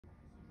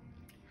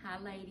Hi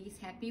ladies,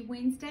 happy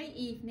Wednesday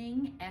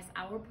evening. As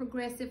our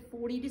progressive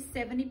 40 to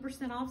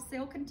 70% off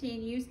sale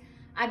continues,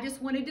 I just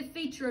wanted to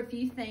feature a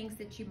few things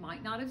that you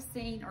might not have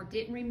seen or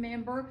didn't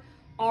remember,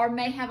 or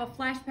may have a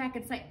flashback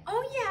and say,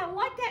 oh yeah, I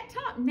like that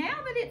top. Now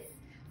that it's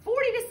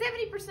 40 to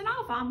 70%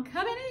 off, I'm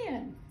coming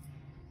in.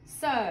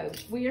 So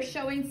we are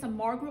showing some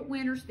Margaret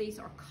Winters. These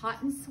are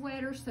cotton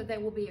sweaters, so they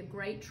will be a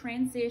great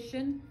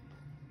transition.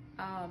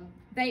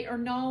 They are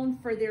known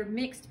for their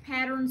mixed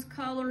patterns,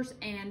 colors,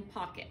 and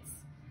pockets.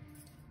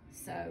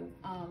 So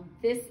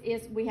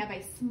we have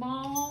a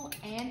small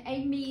and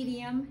a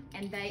medium,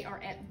 and they are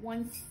at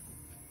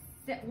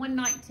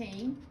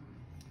 $119.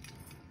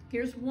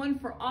 Here's one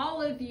for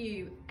all of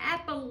you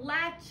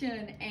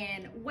Appalachian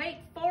and Wake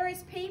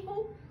Forest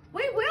people.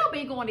 We will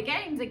be going to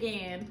games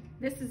again.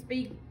 This is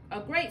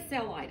a great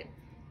sale item.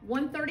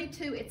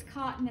 $132, it's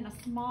cotton in a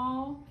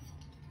small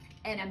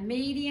and a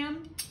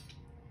medium,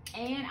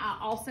 and I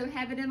also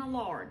have it in a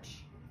large,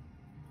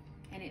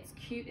 and it's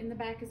cute in the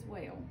back as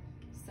well.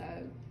 So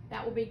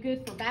that will be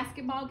good for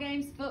basketball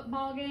games,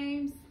 football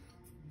games.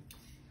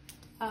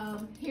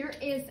 Here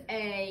is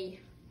a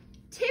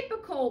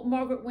typical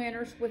Margaret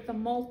Winters with the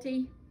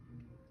multi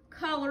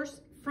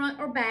colors, front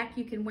or back.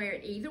 You can wear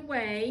it either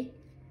way.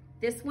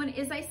 This one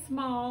is a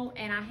small,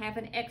 and I have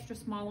an extra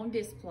small on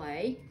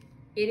display.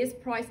 It is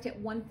priced at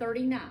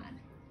 $139.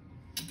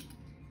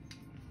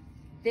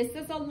 This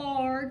is a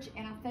large,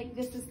 and I think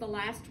this is the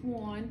last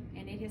one,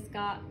 and it has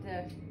got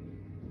the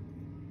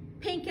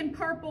pink and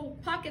purple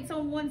pockets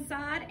on one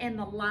side and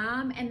the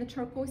lime and the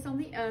turquoise on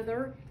the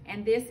other,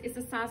 and this is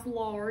a size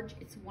large.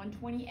 It's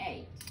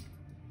 $128.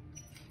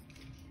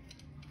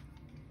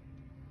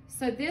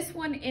 So this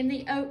one in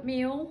the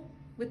oatmeal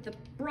with the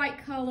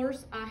bright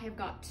colors, I have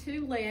got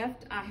two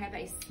left. I have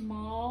a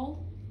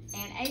small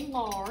and a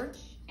large,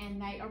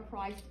 and they are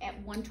priced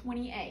at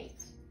 $128.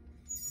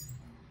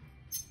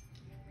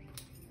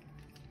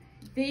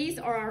 These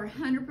are our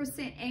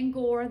 100%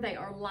 Angora. They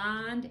are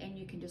lined, and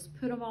you can just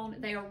put them on.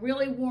 They are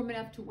really warm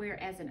enough to wear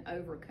as an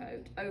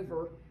overcoat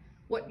over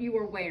what you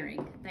are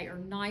wearing. They are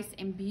nice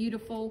and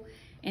beautiful,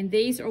 and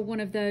these are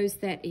one of those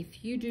that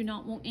if you do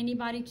not want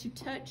anybody to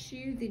touch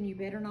you, then you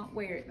better not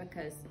wear it,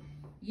 because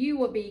you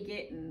will be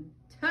getting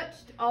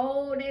touched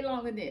all day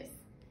long in this.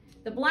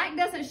 The black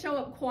doesn't show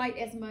up quite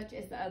as much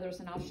as the others,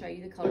 and I'll show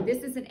you the color.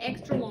 This is an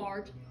extra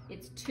large.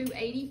 It's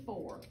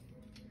 $284.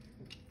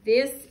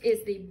 This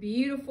is the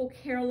beautiful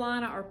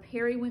Carolina or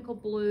periwinkle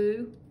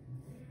blue.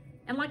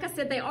 And like I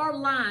said, they are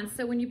lined,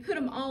 so when you put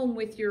them on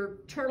with your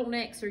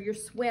turtlenecks or your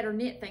sweater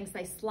knit things,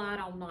 they slide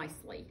on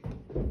nicely.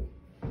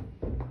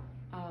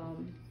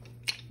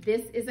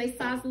 This is a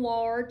size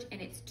large,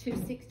 and it's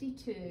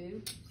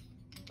 $262.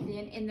 Then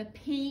in the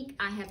pink,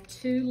 I have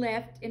two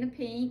left in a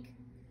pink.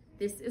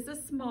 This is a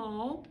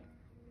small,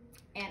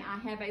 and I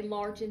have a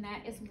large in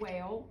that as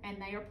well, and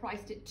they are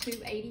priced at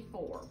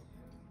 $284.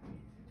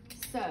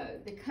 So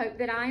the coat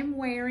that I am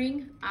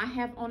wearing, I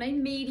have on a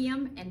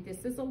medium, and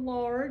this is a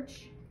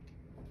large.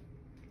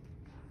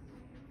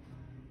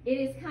 It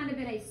is kind of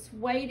in a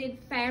suede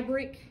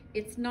fabric.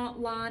 It's not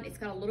lined. It's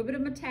got a little bit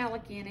of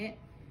metallic in it,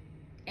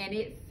 and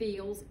it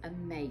feels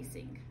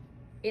amazing.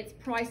 It's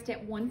priced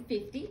at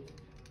 $150.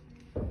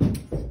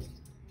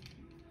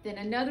 Then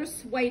another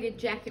suede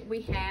jacket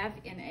we have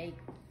in a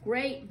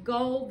great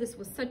gold. This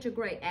was such a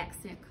great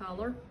accent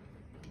color.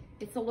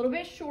 It's a little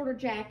bit shorter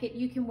jacket.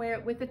 You can wear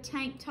it with a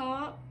tank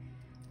top,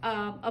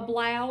 a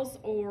blouse,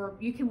 or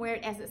you can wear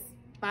it as it's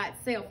by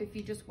itself if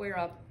you just wear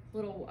a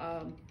little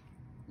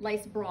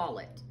lace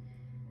bralette.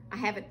 I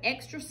have an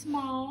extra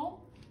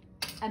small,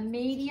 a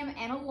medium,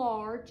 and a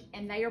large,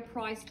 and they are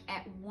priced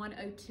at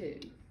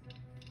 $102.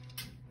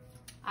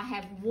 I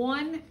have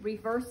one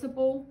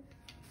reversible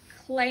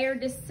Claire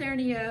de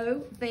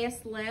Cernio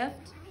vest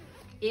left.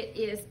 It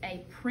is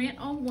a print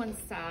on one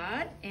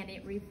side, and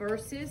it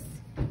reverses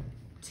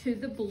to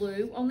the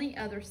blue on the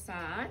other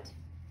side.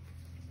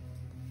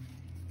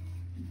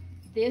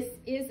 This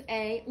is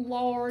a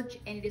large,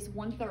 and it is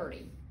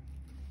 $130.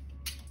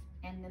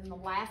 And then the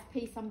last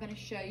piece I'm going to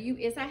show you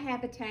is a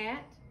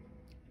Habitat.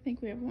 I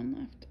think we have one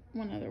left.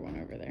 One other one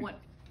over there.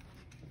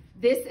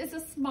 This is a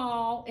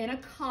small in a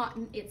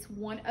cotton. It's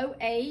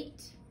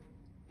 $108.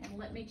 And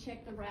let me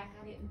check the rack.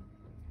 I didn't.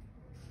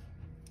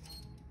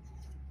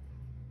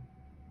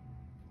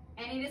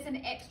 And it is an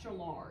extra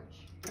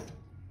large.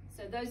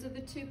 So those are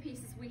the two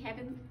pieces we have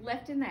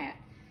left in that.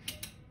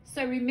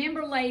 So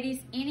remember,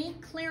 ladies, any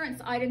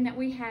clearance item that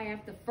we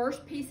have, the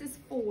first piece is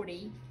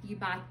 $40. You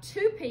buy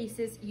two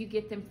pieces, you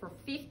get them for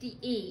 $50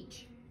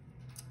 each.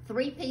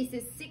 Three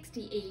pieces,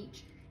 $60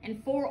 each.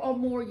 And four or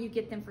more, you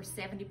get them for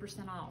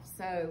 70% off.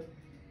 So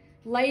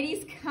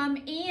ladies, come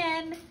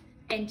in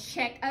and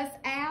check us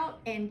out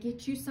and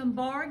get you some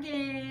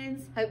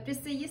bargains. Hope to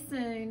see you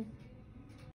soon.